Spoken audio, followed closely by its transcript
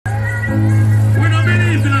We don't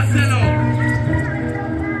believe in a sellout.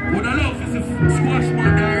 What I love is a squash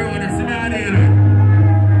man down the road. That's the man there.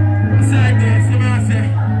 Aside there, see me I say.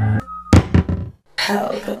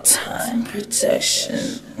 Pelpa time protection.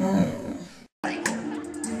 I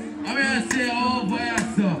mean I say oh boy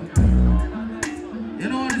so. You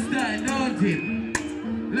know the style, don't it?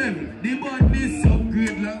 Look, the button is so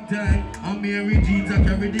great long time. I'm here with jeans I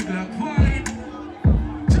carry the Glock fine.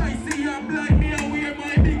 Try see I'm blind me I wear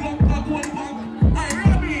my big up cock one pump. I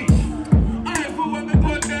rubbish. I for when me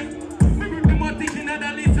gun there. Me bring the matic in the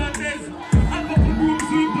list and this. I go for broom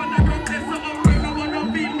sweep on the ground there. So I'm ready I wanna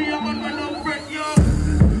beat me. I'm on my love friend yo.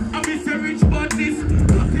 I'm Mr. Rich Buttis.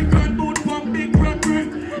 Nothing grand boot pump big robbery.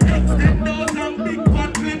 Extend those and big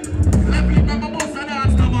fat clip. Let me grab a bus and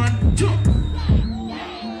ask the man. Jump.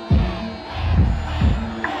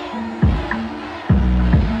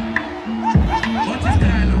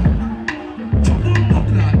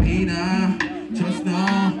 Just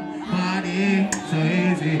now, body, so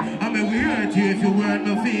easy. I mean, we hurt you if you weren't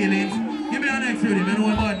my feelings. Give me an next rhythm, I know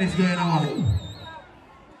what bad is going on.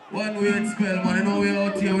 One weird spell, man, you know we're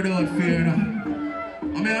out here without fear, no? I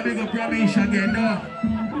mean, I big up Ramesh again, no?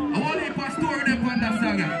 I want to leave a story them on that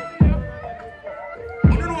song, yeah? I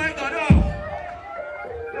don't know what I got, no?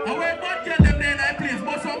 I went back get them there in that place,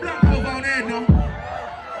 but some black over on head, no?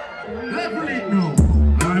 Level it, no?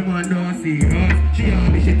 I'm on don't see us. She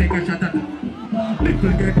on me, she take a shot at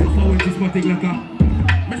little get tougher when she's spotting like a.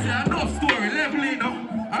 Me say enough story, level it now.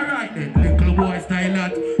 Alright then, little boy style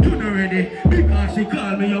that. You not ready, because she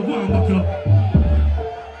call me, you go and back up.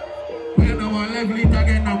 We don't want level it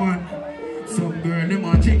again now man. Some girl, them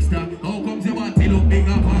are chicks that. How comes your body look big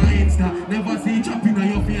up on Insta? Never see chopping on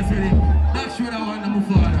your face with it. That's what I want my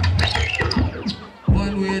father.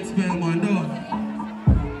 One way it spell man, though.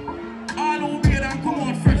 Come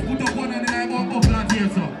on, fresh, put up one and then I go up and here,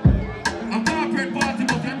 so. I'm corporate party,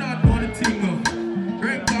 but you're not know the thing, no.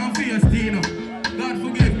 Break down for your steam, no. God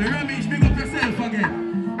forgive me, Ramesh, big up yourself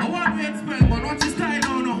again. I want to expel, man, what's your style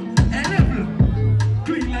now, no? Hey, level.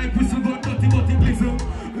 Clean like whistle, gun, dirty, but it glisten.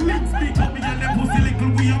 Let's speak up, me and them pussy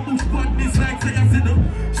little, we a push button, this like say I said, no.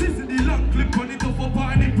 She see the long clip on it up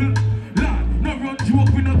her nipple. Lord, no run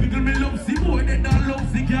joke, we no biggle, me love see boy, they don't love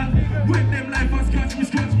see girl. When them life has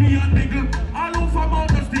scratch me and niggle. From all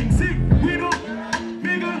those things, see, we know,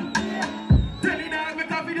 bigger. Tell you that I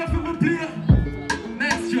make a video for me play.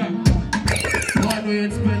 Next track. One way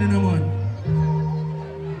it's spelling a man.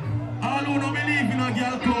 All who don't believe in a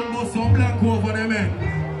girl clown, but some black over them men.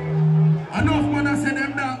 Enough man I say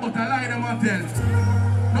them that, but I lie them a tell.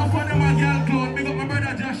 Enough of them a girl clown, big up my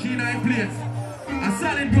brother Josh in a place. A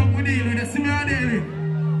solid drunk we deal with, they see me on daily.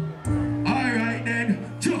 Alright then,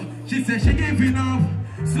 she said she giving up.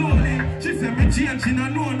 Slowly, she said me change, she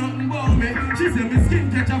don't know nothing about me. She said me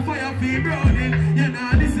skin catch a fire for browning. You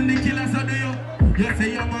know listen the killers are do you. You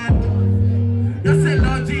say your man. You say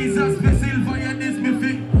Lord Jesus for silver, you this me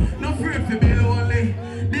fit. No free for me lonely.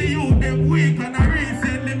 The youth them weak and I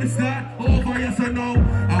recently me start over you so now.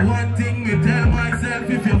 I one thing me tell myself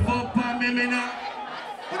if you fuck on me now.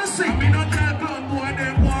 Wanna see me not tell gun boy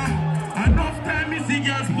them boy. Enough time me see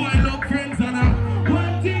girls spoil up friends and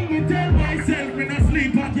one thing me tell myself me not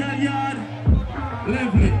sleep at your yard.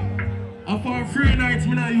 Lovely. And for 3 nights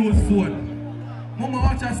me not use phone. Mama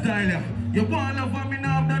watch a style ya. You born love and me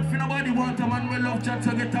now have that for nobody want a man with love chat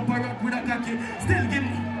so get up a rock with a cocky. Still give me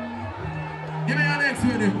your next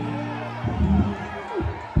with him.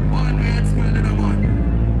 One way it's spelling a man.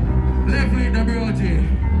 Lovely the brody.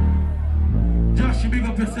 Josh, you big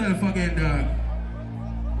up yourself again dog.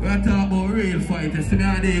 We are talking about real fighters, see me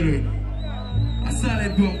I deal with. A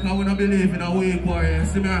solid drunk, I wouldn't believe in a weak warrior,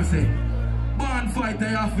 see me I say. Born fighter,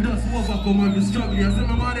 you have to just overcome when you struggle, you see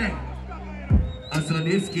me money. And so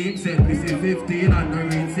this game said, we see 15 and the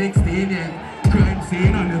ring 16, yeah. Crime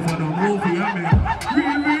scene and never no movie, I mean.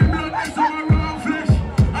 Real blood, this some raw flesh.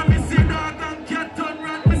 And me see dog and cat turn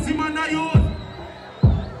rat, me see man a youth.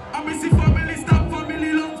 And me see family stop,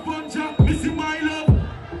 family lunch punch up, me see my love.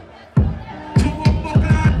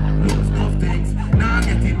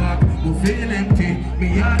 Feel empty,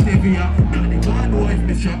 me heart heavy up. Now the one wife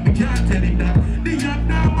me shot, me can't tell him that. The young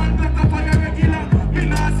now man like a fire regular. Me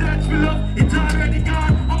not search for love, it's already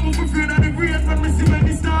gone. I'm moving free on the brain when me see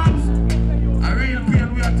many storms. A real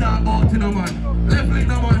pain we are talking about in a man. Level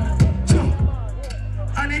in a man.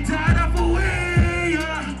 And it's hard of a way,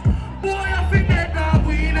 yeah. Boy, I forget that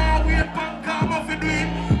we now wait back, come off and do it.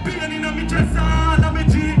 Pain in me chest, all of me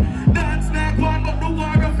dream. That's not one, but the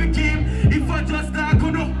war of the king. If I just not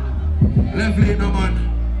gonna Lovely no man.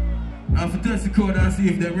 I have to test the code and see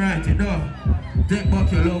if they're right, you know. Take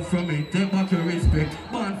back your love from me, take back your respect.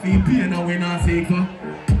 Man feel pain and we not safer.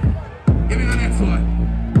 Give me the next one.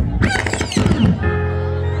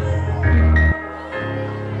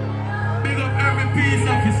 Big up every peace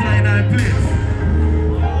officer in our place.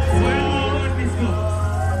 Where all want this go?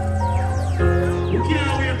 We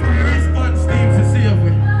can't wait for the response team to save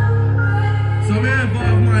me. So me have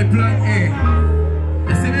my plan A.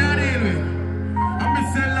 You see me on the hill with? And me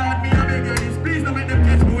say, Lord, me a beg you this. Please don't make them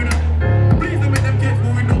catch me with up. Please don't make them catch me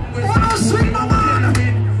with up.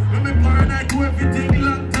 When me paranoid to everything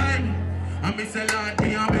long time. And me say, Lord, me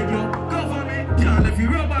a beg you. Cover me. Can't let you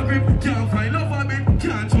rubber grip. Can't find love for me.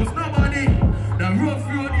 Can't trust nobody. The rough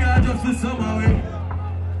road, yeah, just for summer way.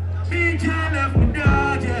 Me can't left me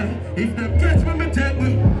dog, yeah. If them catch me, me take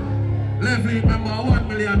me. Left me, remember 1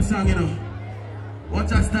 million song, you know.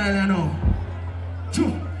 What's a style, you know?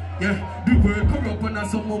 True. Yeah, the world corrupt and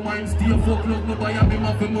some more mind stay. Fuck love, no buy a me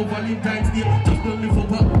for my Valentine's Day. Just don't live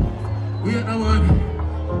up. Wait a man.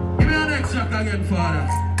 Give me an next track again, father.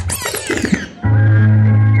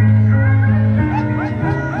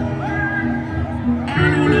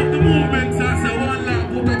 All who love the movements, I say one lap,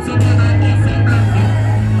 put up some man and bust some black.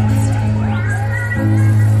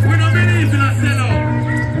 We don't believe in a sellout.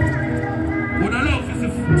 What I love is a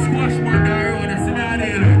squash man down the road, that's in our day.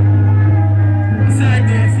 Side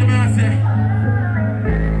there, see me I say,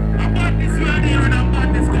 I'm bad this way there and I'm bad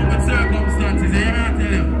this common circumstances, you hear me I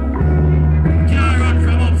tell you? Can't run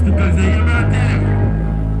from obstacles, you hear me I tell you?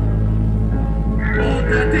 All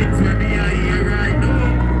the things when me I hear right now,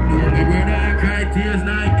 no me brother I cry tears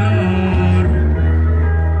like cloud.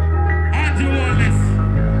 Andrew Wallace,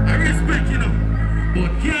 I respect you know,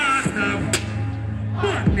 but can't stop.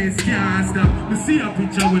 Badness can't stop. Me see a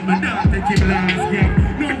picture with my dad take him last game.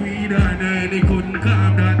 No weed on there, they couldn't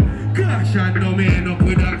calm that. Caution no man up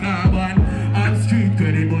with a carbon. On street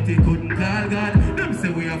credit, but he couldn't call God. Them say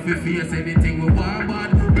we have to face anything we want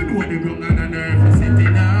bad. We know the ground and the nerve for city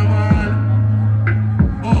normal.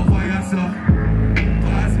 Oh, fire so.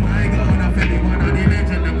 Pass my gun off anyone on the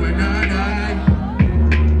legend that we're not die.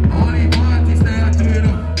 Only parties there to you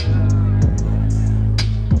know.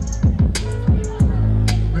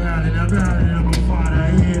 Brother, my father, I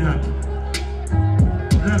hear that.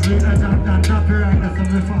 Lovely that I've done copyright, that's on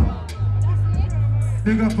my phone.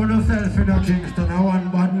 Big up on yourself, you know, Kingston. I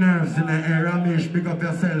want bad nerves in the area, Mish. Big up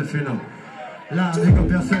yourself, you know. Lord, big up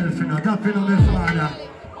yourself, you know. Tap in on my father.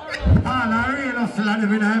 All I real hustle and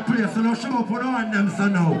them in a place, so don't show up on one them, so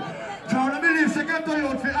now. So I believe she get to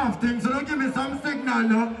you for half things, so don't give me some signal,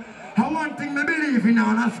 no. I one thing me believe in,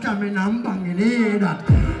 and I'm scamming and banging, you hear that?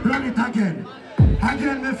 Run it again.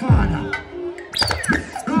 Again, my father.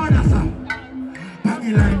 Run us up.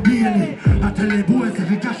 Banging like daily. I tell the boys if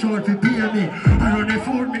you cash out, if you pay me. I run the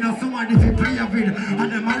phone, me know someone if you pay a bid.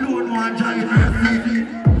 And them alone want drive first lady.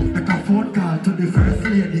 Make a phone call to the first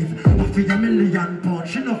lady. I feel £1 million,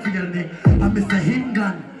 she no feel me. And Mr.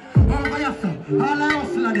 England. Over yourself, all I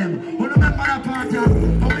hustle of them. Who remember that party? Oh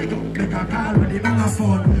my God, make a call with the banger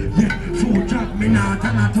phone. Yeah, food jack me not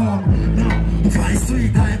and a tongue. No, if I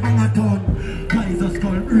sweet I bang a tongue. Guys just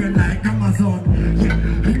call rain like Amazon. Yeah,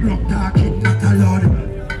 he broke dark it not allowed.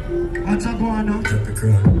 What's a go on now?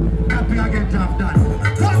 Happy I get job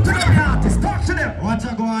done. Talk to them artists, talk to them. What's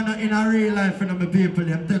a go on in a real life, you know, my people,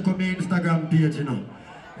 them take on my Instagram page, you know.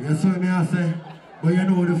 You see me I say, but you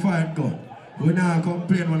know the fight go. We not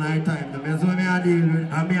complain when I time them. That's what I deal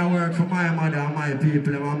with. And me I work for my mother and my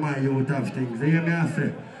people and my youth of things. You hear me I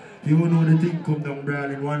say? You know the thing come down,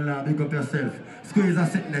 brawling. One lap, pick up yourself. Squeeze a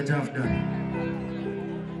sitting edge of that.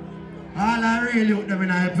 All I really out them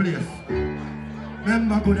in a place.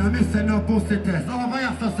 Remember good, I miss say no pussy test. Over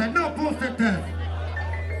here so say no pussy test.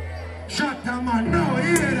 Shut the man, no,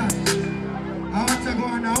 you hear that? I want to go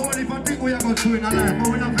on now, only for things we are going through in our life,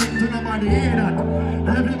 but we don't bring to nobody, you hear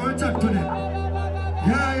that? Everybody talk to them.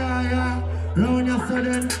 Yeah. Round your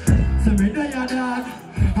sudden, say me there your dad.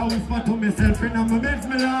 I whisper to myself in my makes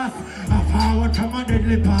me last. I forward from a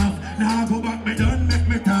deadly path. Now I go back, me done make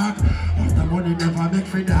me talk. What's the money never make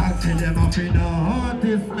for dog? Tell them I feel no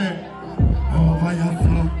artist, man. Over your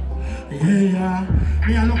soul. Yeah.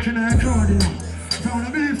 Me a looking at a crowd, you know. So I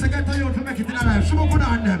believe to get to you to make it in a life. Show up on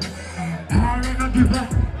them. Power and a giver.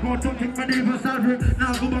 Want to think my neighbor's salary.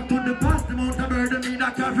 Now go back to the past. The amount of burden me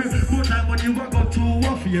that carry. More time when you walk up to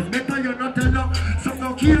rough years. Better you're not alone. Some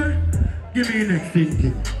no care. Give me next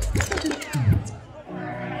thing.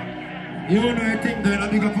 You know you think that I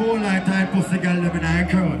big up all night time pussy girl them in a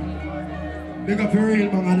crowd. Big up a real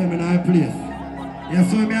banger them in a place. You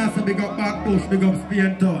saw me also big up back bush, big up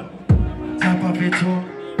Spain town. Top of it home.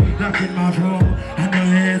 Black in my room, I know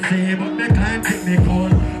they say, but they can't take me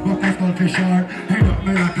cold. Walk a skull fish hard, head up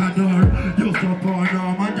me like a door. You so poor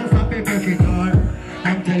now, man, just a paper guitar.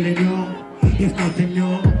 I'm telling you, it's nothing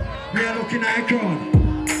new. We are looking at a crowd.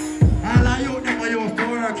 All of you them are used to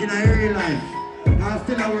work in a real life. I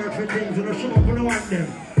still work for things, so don't show up when I want them.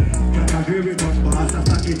 But I agree with us, boss, that's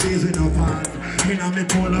like it is with no pants. In a me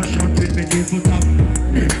polo shirt with me teeth put up.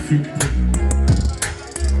 Next it.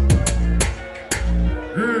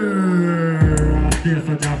 Still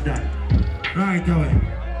so tough that. Right away.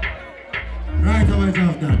 Right away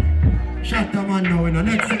tough that. Shut the man now in the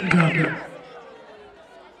next thing tough that.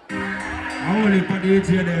 I only put the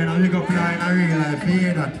DJ there and we go fly in a real life. You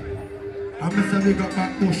hear that? I'm going to say we got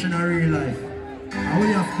back push in a real life. And we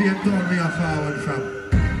have to be told we are forward from.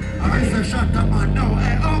 I say shut the man now.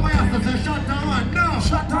 Hey, oh, I have to say shut the man now.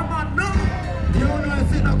 Shut the man now. You know I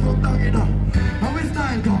say no come down, you know. How we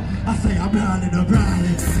style go? I say I'm brawling, I'm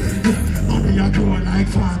brawling. Money I grow like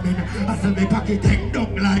farming. I say me pocket take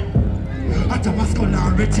down like. I tell my skull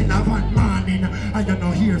and rich in a one morning. And you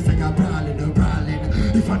know here say I'm brawling, I'm brawling.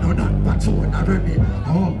 If I know that, but so I remy.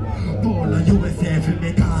 Oh, all of USA for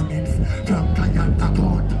me garments. From client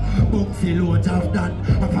account. Bugsy loads have done.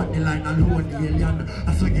 Up on the line alone, alien.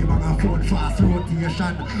 I swing him on a phone, fast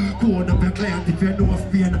rotation. Code up your client if you know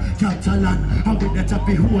Spain. Capture land. I win the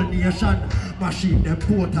choppy whole nation. Machine them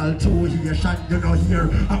portal to Haitian. You know here,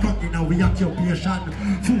 I'm back in our occupation.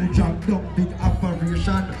 Food jump down, big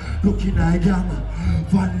operation. Looking at gang.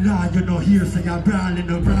 One law, you know here, say I'm brawling,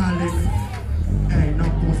 I'm brawling. Hey, no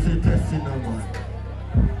pussy testing no man.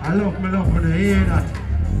 I love my love when I hear that.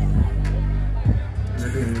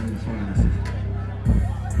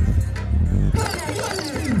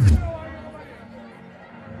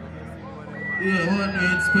 Yeah, one way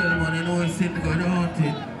it's spell man, you know it's in the good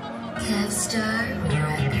haunted. Star.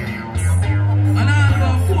 And I go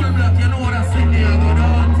full black, you know what I sing there, good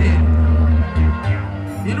haunted.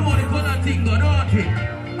 You know what the color thing, good haunted.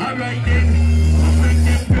 Alright then, I bring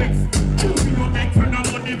them bricks. You don't make friend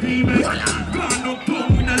about the people. Gone up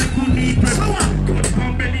tongue with a little knee press. Cut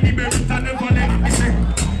from belly the berries and never left me say.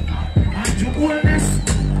 And to oldness,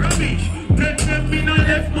 rubbish. Take them in and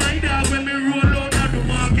left my dog when me roll out of the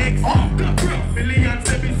market. Oh, got rough millions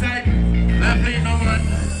step beside. Left me no man.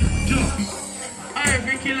 Just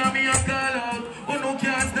every killer me a call out. Oh no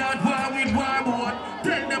can't start war with war board.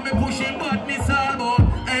 Tell them me pushing but me all board.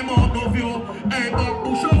 I'm out of you. I'm back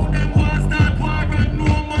push out them war start war and no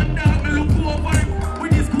man dog me look over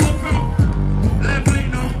with this coat from. Left me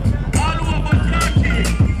now. All over Turkey.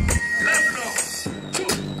 Left now.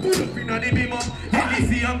 Put up in the beam up.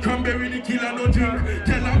 Hennessy and cranberry the killer no drink.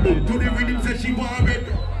 Tell her book to the rhythm say she want red.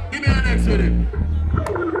 Give me an next with him.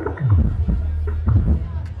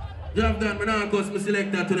 You have done, but now cause me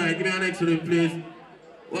select that tonight. Give me an extra ring, please.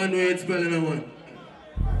 One way it's spelling a one.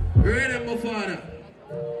 Ready, my father.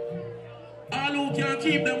 All who can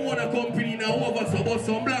keep them on a company now over some but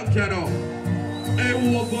some black you know. Hey,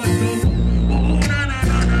 who have got some? Oh, na na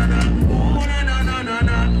na na na. Oh, na na na na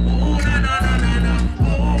na. Oh, na na na na na.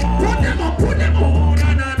 Oh, put them up, put them up. Oh, na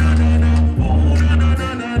na na na na. Oh, na na na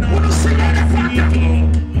na na. Wanna sing on the front?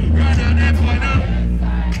 Rather than corner.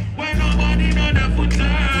 When nobody know the foot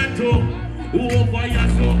turn to. Over your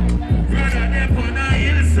soul. Rather than on the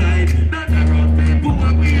hillside. Not around people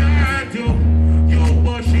when we hurt you. You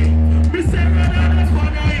bushy. Me say rather than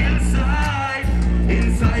on the hillside.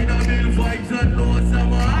 Inside the mill vibes and know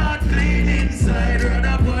some heart clean inside.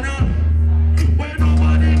 Rather than a. When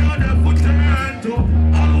nobody know the foot turn to.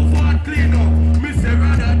 All over clean up. Me say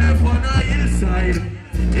rather than on the hillside.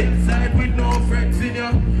 Inside with no friends in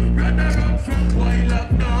ya. Rather run from boy lock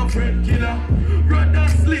down friend killer. Rather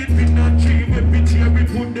sleep in a tree with picture we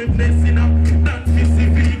put the nest in ya. Not fizzy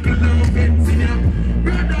vehicle no fence in ya.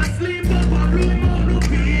 Rather sleep up a room on the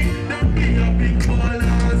peak. Than be a big ball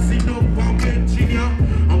and sit up on bench in ya.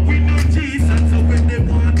 And we know Jesus so when they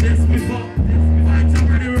want this before. Find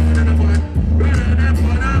somebody running a one. Rather than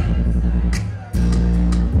fun.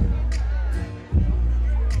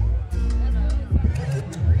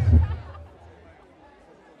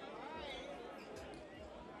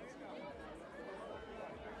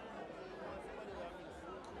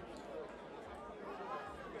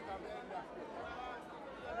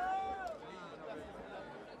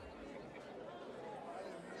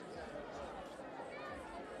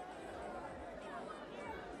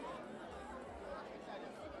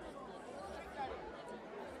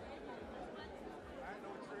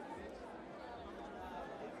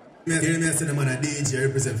 You know, I say the man a DJ, I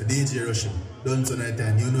represent for DJ Russian. Done tonight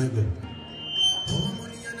time, you know it go. Oh,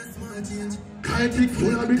 money and a smart change. Fighting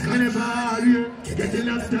full of the carnival here. Getting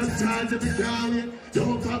up top charge every down.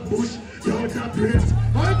 Don't fuck bush, don't a bridge.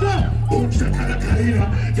 Hold up, boom shot at the career.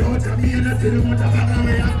 Don't a me in the city, what a bang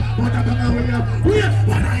away up, what a bang away up. Wait,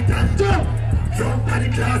 what I done to? Front of the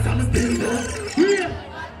class, I'm still there. Wait,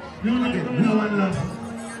 you know, no one love.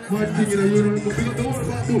 One thing you know, you know, we got the whole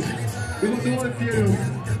back too. We got the whole theory.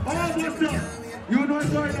 Oh, what's up? You know what's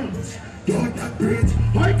going on? Don't a bridge,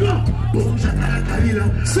 hold up, boom shot at the career.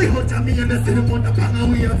 Say what a me in the city, what a bang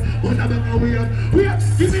away up, what a bang away up. Wait,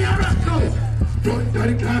 give me a rock now. Front of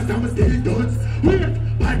the class, I'm still done.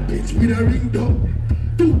 Wait, bad bitch with a ring down.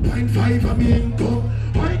 2.5 of me income.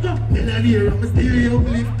 Hold up, millionaire, I'm still young.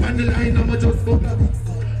 Live on the line, I'm just fuck up.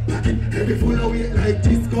 Back in heavy full of weight like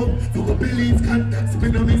disco. Fuck up Billings, contacts,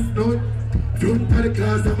 me no miss none. Front of the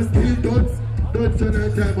class, I'm still done. Don't turn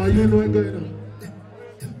that time, but you know what's going on.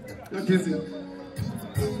 That is it.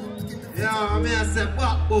 Yeah, I mean, I say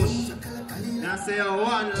back bush. I say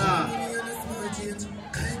one laugh.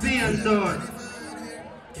 Being done.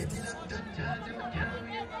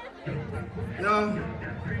 Yo,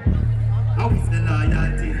 I was the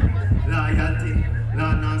loyalty,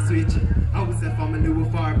 nah switch. I was the family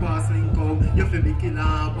with far past link out. You feel me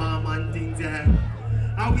killer, bomb and things, yeah.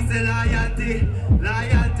 I was the loyalty,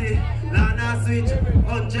 nah switch.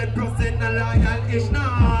 100% a loyal-ish,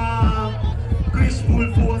 nah. Chris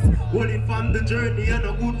full force, holding from the journey and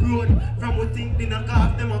a good road. From we think in a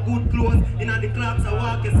calf, them a good clothes. In the clubs I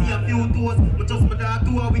walk and see a few toes. But just my dog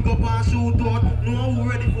tour, we go and shoot out. Know who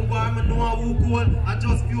ready for war, man know who cold. I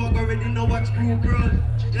just feel I already know watch crew girl.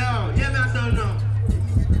 Yeah, me I tell now.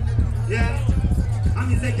 Yeah.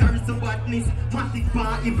 I'm say carry some badness, matic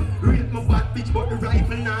pan if rape my bad bitch, but the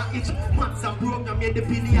rifle nah itch. Mats a broke, I made the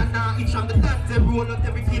pilly and nah itch. I'm the dance and roll out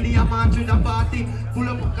every killie, I'm on through the party. Full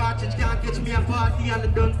up a cartridge, can't catch me a party, and the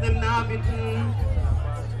guns them nah been.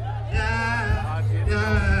 Yeah,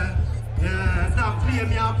 stop playing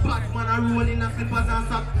me a bat, man, I roll in a slippers and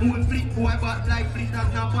sock. Who flick boy, but like flick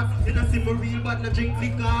that's not pot. You don't see me real, but no drink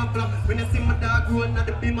liquor and flop. When you see my dog roll, now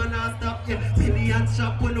the beam and I stop. Yeah, billions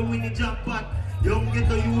shop when the winnie jackpot. Young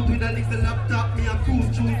get a youth with a little laptop. Me a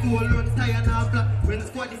cruise through to a run tie and a flat. When the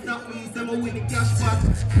squad is up, me say me win the cash pot.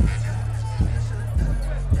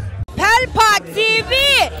 Pelpa TV!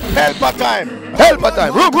 Pelpa time! Pelpa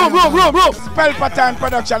time! Room! Pelpa time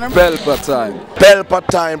production! Pelpa time! Pelpa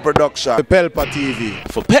time production! Pelpa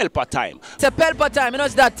TV! For Pelpa time! It's a Pelpa time, you know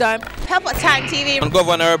it's that time. Pelpa Time TV. I'm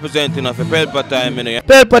governor representing of Pelpa time, you know.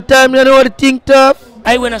 Pelpa time, you know what I think tough?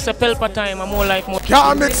 I when I say Pelpa time, I'm more like more.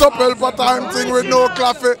 Can't mix up Pelpa time thing with no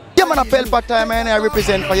coffee. Yeah, man, a Pelpa time, and I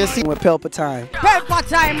represent for you. See, with Pelpa time. Pelpa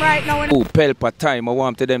time right now. Oh, Pelpa time, I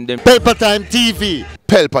want to them. Pelpa time TV.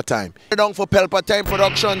 Pelpa time. You're down for Pelpa time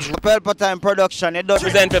productions. Pelpa time production. It does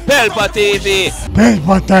Present for Pelpa TV.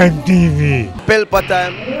 Pelpa time TV. Pelpa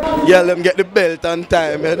time. Yeah, let them get the belt on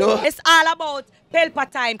time, you know. It's all about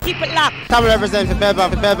Pelpa time. Keep it locked. Come represent for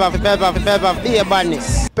Pelpa, be a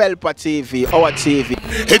badness. Pelpa TV, our TV.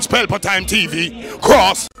 It's Pelpa time TV.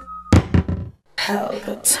 Cross.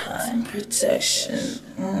 Pelpa Time protection.